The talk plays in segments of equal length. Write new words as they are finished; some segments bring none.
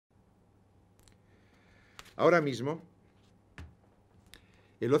Ahora mismo,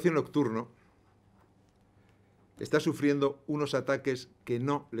 el ocio nocturno está sufriendo unos ataques que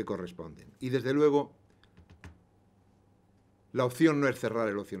no le corresponden. Y desde luego, la opción no es cerrar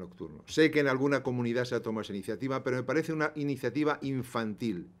el ocio nocturno. Sé que en alguna comunidad se ha tomado esa iniciativa, pero me parece una iniciativa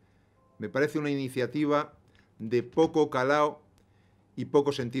infantil. Me parece una iniciativa de poco calado y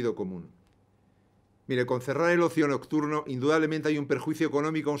poco sentido común. Mire, con cerrar el ocio nocturno, indudablemente hay un perjuicio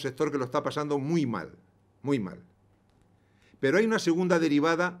económico a un sector que lo está pasando muy mal, muy mal. Pero hay una segunda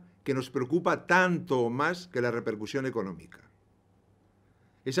derivada que nos preocupa tanto o más que la repercusión económica.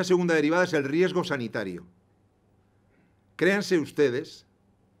 Esa segunda derivada es el riesgo sanitario. Créanse ustedes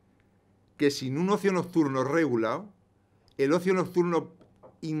que sin un ocio nocturno regulado, el ocio nocturno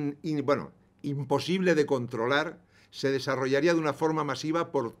imposible de controlar se desarrollaría de una forma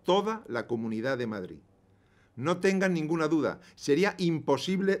masiva por toda la Comunidad de Madrid. No tengan ninguna duda, sería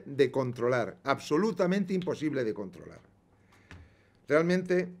imposible de controlar, absolutamente imposible de controlar.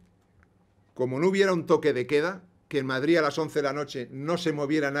 Realmente, como no hubiera un toque de queda, que en Madrid a las 11 de la noche no se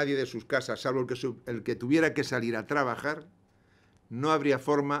moviera nadie de sus casas, salvo el que tuviera que salir a trabajar, no habría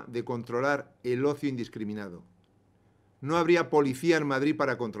forma de controlar el ocio indiscriminado. No habría policía en Madrid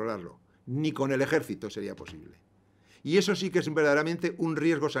para controlarlo, ni con el ejército sería posible. Y eso sí que es verdaderamente un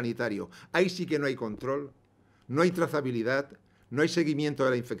riesgo sanitario. Ahí sí que no hay control, no hay trazabilidad, no hay seguimiento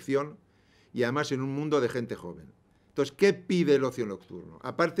de la infección y además en un mundo de gente joven. Entonces, ¿qué pide el ocio nocturno?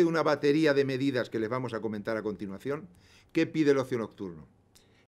 Aparte de una batería de medidas que les vamos a comentar a continuación, ¿qué pide el ocio nocturno?